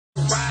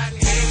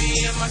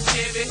my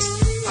Chevy,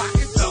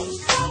 pockets on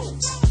full.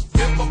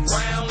 Whip a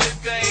brown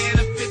liquor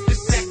and a 50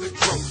 sack of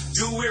control.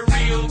 Do it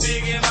real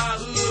big in my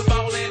hood,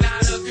 ballin'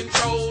 out of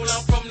control.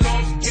 I'm from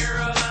North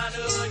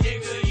Carolina,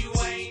 nigga, you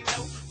ain't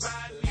no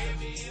ride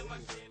heavy in my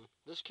Chevy.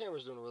 This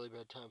camera's doing a really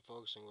bad time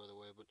focusing, by the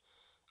way, but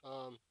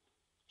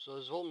so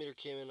this VoltMeter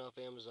came in off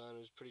Amazon.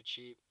 It was pretty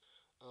cheap.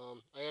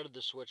 I added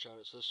the switch on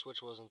it, so the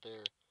switch wasn't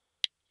there,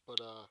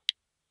 but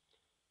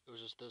it was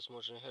just this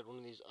much, and I had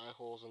one of these eye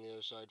holes on the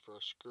other side for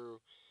a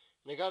screw,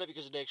 and I got it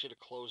because it actually had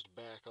a closed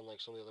back,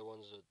 unlike some of the other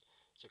ones that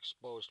it's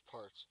exposed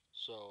parts.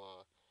 So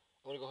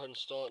I'm gonna go ahead and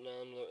install it now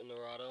in the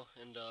Rado,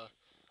 and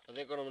I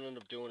think what I'm gonna end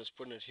up doing is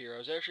putting it here.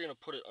 I was actually gonna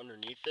put it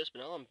underneath this,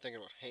 but now I'm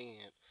thinking about hanging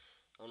it.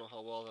 I don't know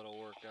how well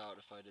that'll work out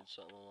if I did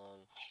something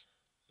along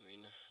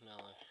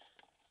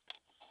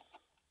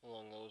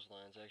those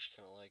lines. I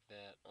actually kind of like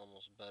that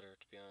almost better,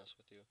 to be honest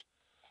with you.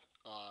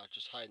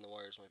 Just hiding the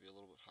wires might be a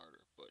little bit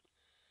harder, but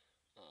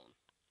I'm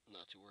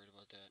not too worried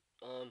about that.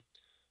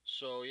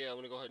 So yeah, I'm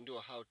gonna go ahead and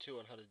do a how-to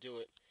on how to do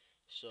it.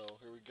 So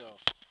here we go.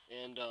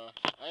 And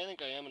I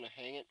think I am gonna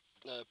hang it.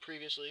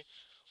 Previously,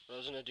 what I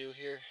was gonna do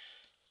here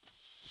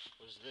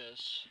was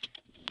this.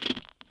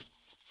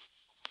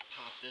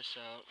 Pop this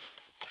out.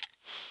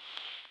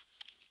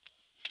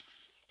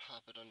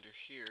 Pop it under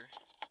here,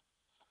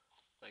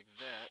 like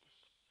that.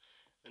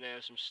 Then I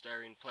have some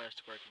styrene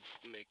plastic where I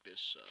can make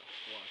this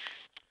flush,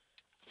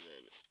 and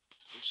then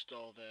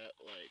install that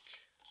like,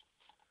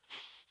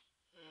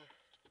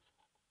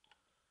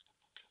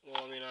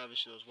 well, I mean,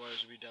 obviously those wires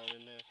would be down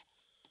in there,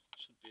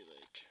 so it'd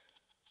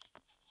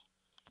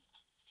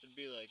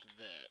be like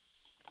that,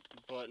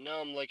 but now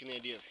I'm liking the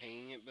idea of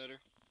hanging it better,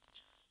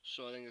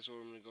 so I think that's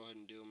what I'm going to go ahead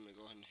and do. I'm going to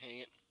go ahead and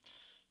hang it.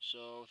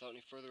 So without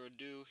any further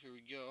ado, here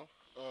we go.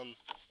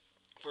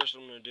 First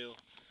what I'm going to do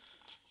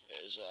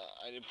is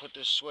I did put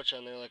this switch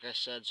on there, like I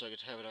said, so I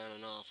could have it on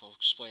and off. I'll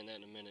explain that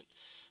in a minute.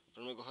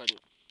 But I'm going to go ahead and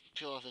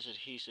peel off this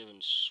adhesive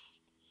and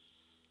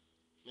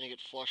make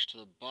it flush to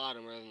the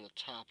bottom rather than the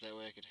top. That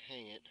way I could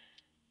hang it.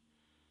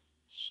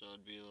 So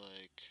it'd be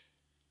like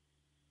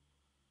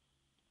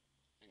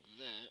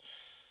that.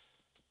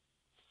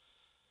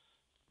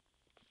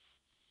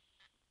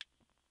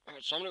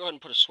 Alright, so I'm going to go ahead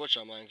and put a switch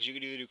on mine, because you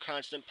could either do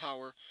constant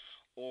power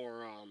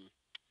or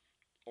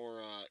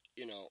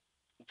you know,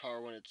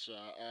 power when it's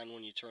on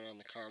when you turn on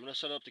the car. I'm going to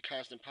set it up to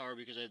constant power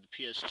because I have the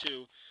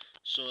PS2,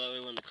 so that way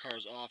when the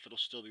car's off it'll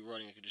still be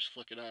running. I could just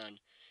flick it on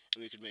and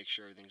we could make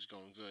sure everything's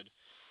going good.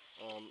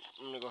 I'm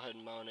going to go ahead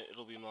and mount it.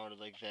 It'll be mounted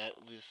like that.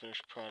 It'll be the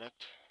finished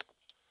product.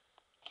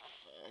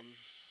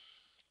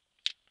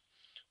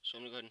 So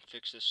I'm going to go ahead and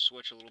fix this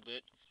switch a little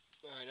bit.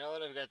 Alright, now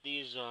that I've got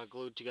these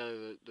glued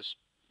together, this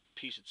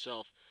piece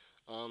itself,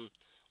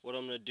 what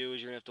I'm going to do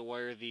is you're going to have to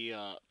wire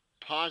the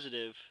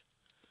positive,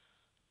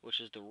 which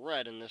is the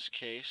red in this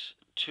case,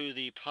 to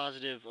the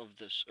positive of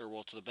this, or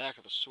well, to the back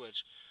of the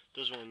switch.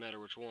 Doesn't really matter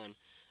which one.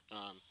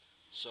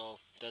 So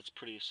that's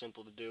pretty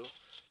simple to do.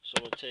 So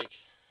I'm going to take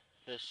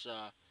this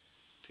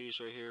piece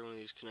right here, one of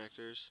these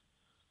connectors,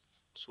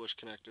 switch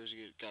connectors.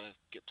 You gotta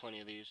get plenty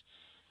of these.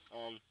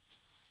 And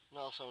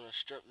also I'm going to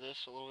strip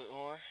this a little bit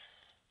more.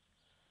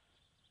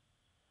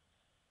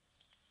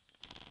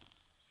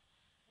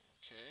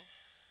 Okay.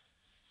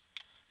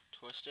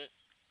 Twist it,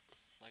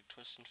 like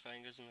twisting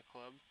fingers in the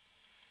club.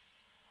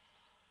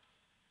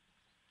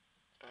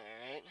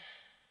 Alright.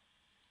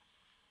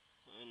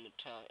 And the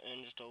top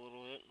end just a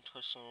little bit, and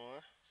twist some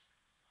more.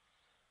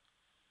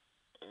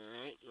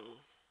 Alright, I'm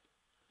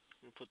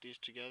going to put these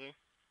together, and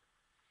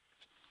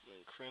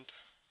then crimp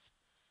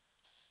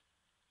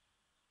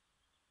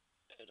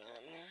it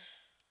on there,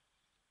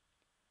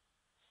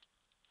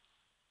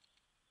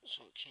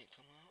 so it can't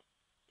come out.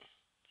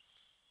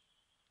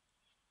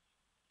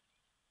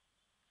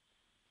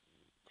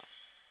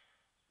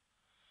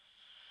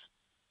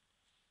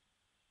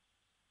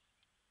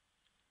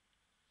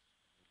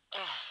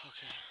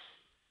 Okay.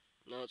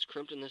 Now it's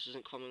crimped and this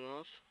isn't coming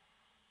off.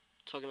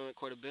 Tugging on it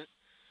quite a bit.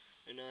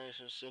 And now I'm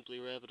just simply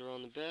wrap it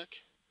around the back.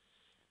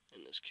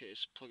 In this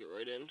case, plug it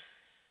right in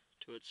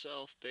to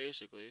itself,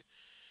 basically.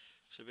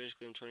 So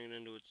basically I'm turning it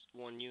into its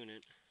one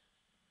unit.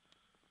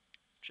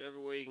 Whichever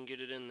way you can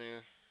get it in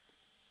there,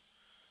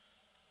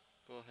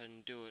 go ahead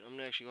and do it. I'm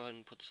going to actually go ahead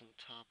and put this on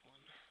the top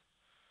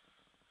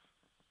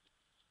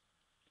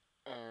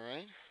one.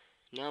 Alright.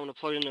 Now I'm going to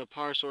plug it into a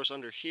power source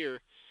under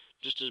here,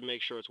 just to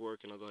make sure it's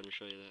working. I'll go ahead and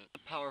show you that. The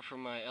power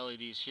from my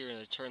LEDs here, and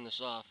I turn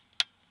this off,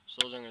 so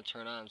those aren't going to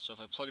turn on. So if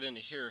I plug it into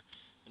here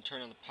and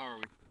turn on the power,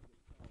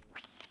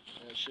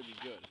 and it should be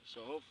good.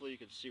 So hopefully you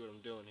can see what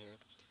I'm doing here.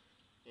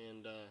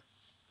 And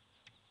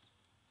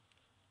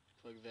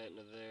plug that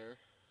into there.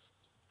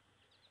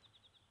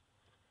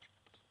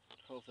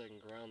 Hopefully I can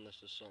ground this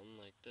to something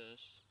like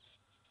this.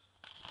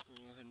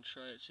 Go ahead and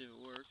try it, see if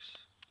it works.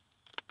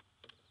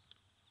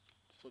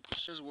 Flip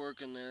this. It's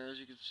working there, as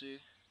you can see.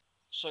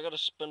 So I got a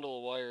spindle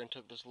of wire and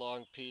took this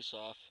long piece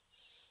off,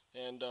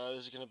 and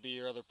this is going to be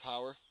your other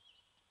power.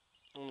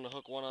 I'm going to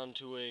hook one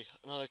onto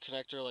another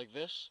connector like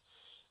this,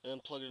 and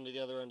then plug it into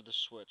the other end of the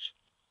switch.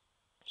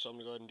 So I'm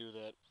going to go ahead and do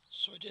that.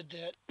 So I did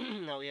that.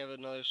 Now we have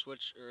another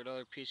switch, or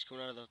another piece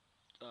coming out of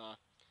the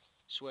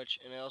switch,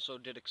 and I also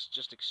did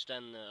just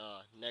extend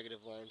the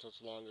negative line so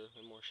it's longer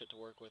and more shit to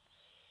work with.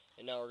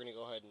 And now we're going to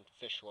go ahead and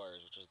fish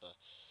wires, which is the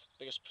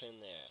biggest pain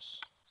in the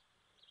ass.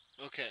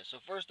 Okay, so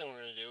first thing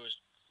we're going to do is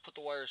put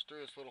the wires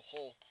through this little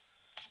hole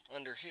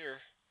under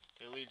here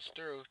that leads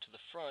through to the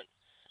front,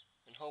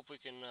 and hope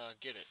we can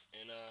get it.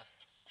 And I'll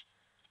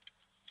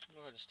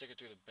go ahead and stick it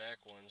through the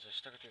back ones. I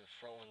stuck it through the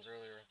front ones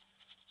earlier.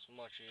 It's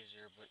much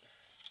easier, but...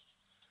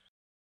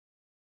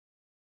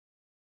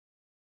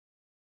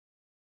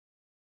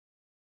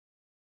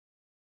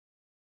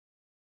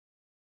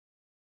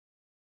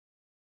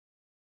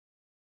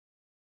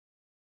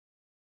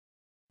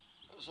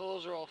 So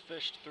those are all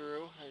fished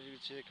through. As you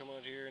can see, they come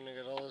out here and they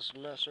got all this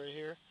mess right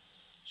here.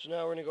 So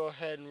now we're going to go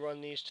ahead and run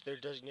these to their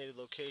designated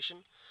location.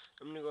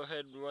 I'm going to go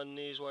ahead and run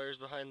these wires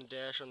behind the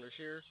dash under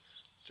here,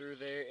 through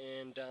there,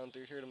 and down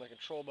through here to my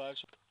control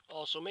box.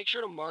 Also, make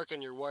sure to mark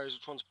on your wires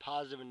which one's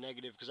positive and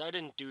negative, because I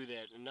didn't do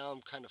that, and now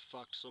I'm kind of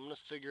fucked. So I'm going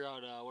to figure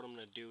out what I'm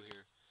going to do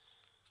here.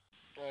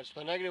 Alright, so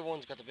the negative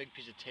one's got the big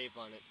piece of tape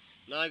on it.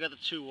 Now I got the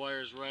two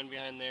wires running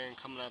behind there and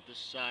coming out this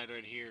side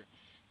right here,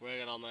 where I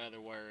got all my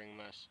other wiring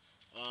mess.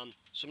 So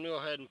I'm going to go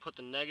ahead and put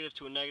the negative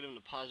to a negative and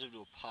the positive to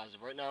a positive.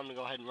 Right now I'm going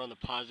to go ahead and run the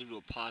positive to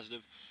a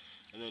positive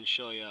and then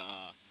show you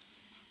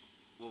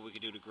what we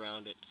can do to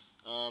ground it.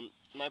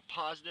 My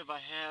positive I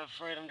have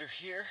right under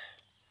here.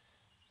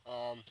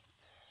 That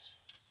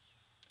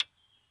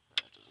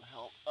doesn't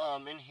help.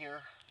 In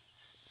here,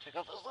 take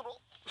out this little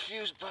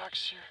fuse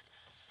box here.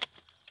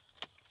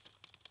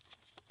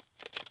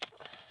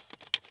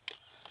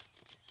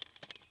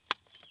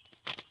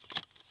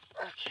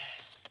 Okay.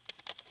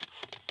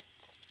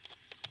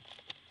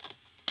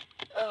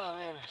 Oh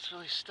man, it's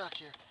really stuck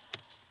here.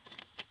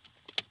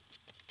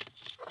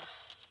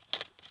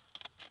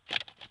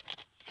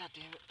 God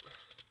damn it.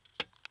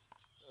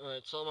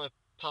 Alright, so all my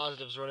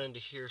positives run into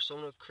here, so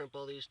I'm going to crimp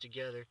all these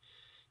together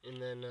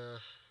and then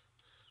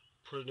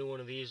put a new one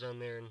of these on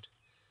there and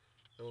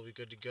then we'll be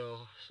good to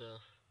go. So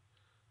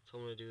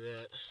I'm going to do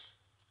that.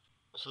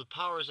 So the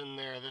power's in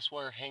there. This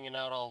wire hanging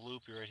out all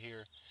loopy right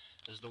here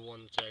is the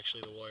one that's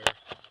actually the wire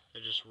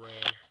that just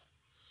ran.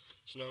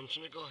 So now I'm just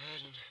going to go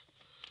ahead and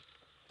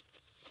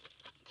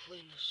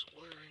clean this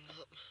wiring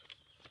up.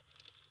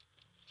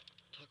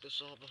 Tuck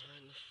this all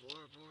behind the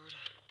floorboard.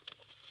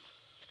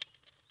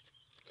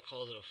 I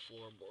called it a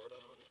floorboard. I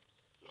don't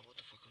know what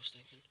the fuck I was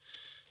thinking.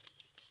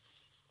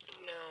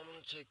 Now I'm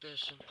going to take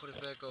this and put it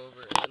back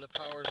over, and the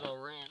power's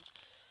all ran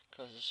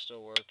because this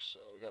still works,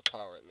 so we got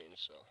power, it means.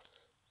 So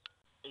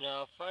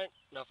now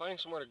finding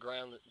somewhere to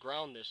ground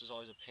this is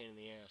always a pain in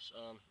the ass.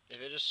 If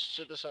I just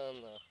sit this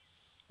on the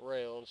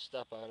rail and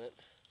step on it,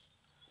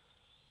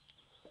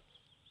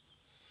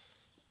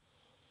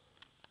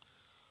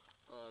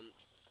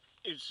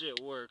 you'd see it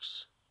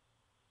works.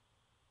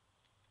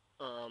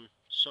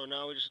 So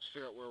now we just have to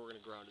figure out where we're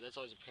going to ground it. That's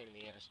always a pain in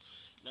the ass.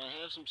 Now I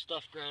have some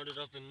stuff grounded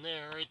up in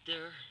there, right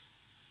there.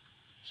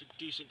 It's a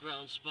decent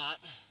ground spot.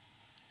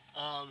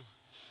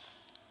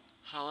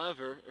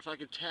 However, if I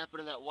could tap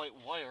into that white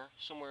wire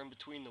somewhere in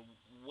between the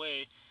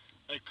way,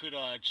 I could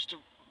just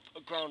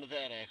ground to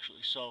that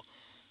actually. So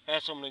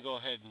that's what I'm going to go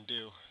ahead and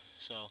do.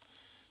 So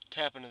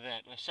tap into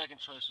that. My second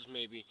choice was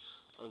maybe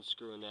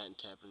unscrewing that and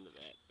tapping into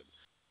that.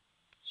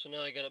 So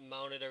now I got it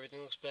mounted.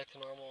 Everything looks back to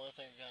normal. I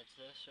think I got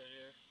this right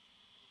here.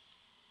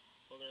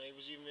 Well, I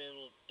was even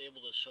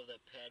able to shove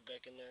that pad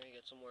back in there. You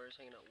got some wires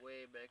hanging out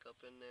way back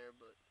up in there,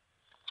 but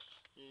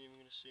you ain't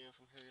even going to see them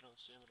from here. You don't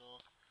see them at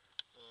all.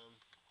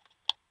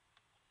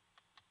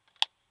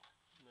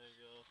 There you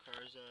go.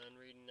 Car's on,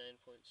 reading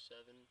 9.7.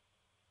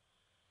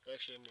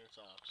 Actually, I mean, it's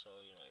off, so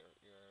you know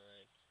you're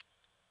alright.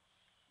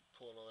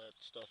 Pulling all that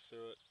stuff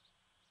through it.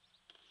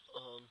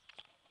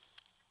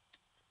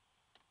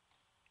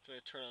 If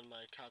I turn on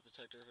my cop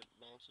detector, if it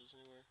bounces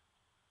anywhere.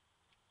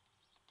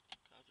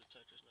 Cop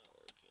detector's not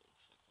working.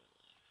 Fuck my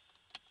life.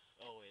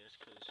 Oh wait, that's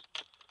because.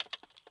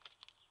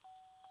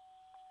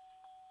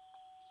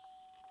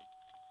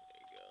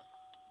 There you go.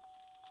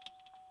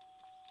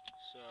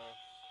 So.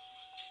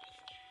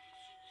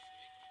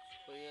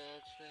 But yeah,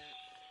 that's that.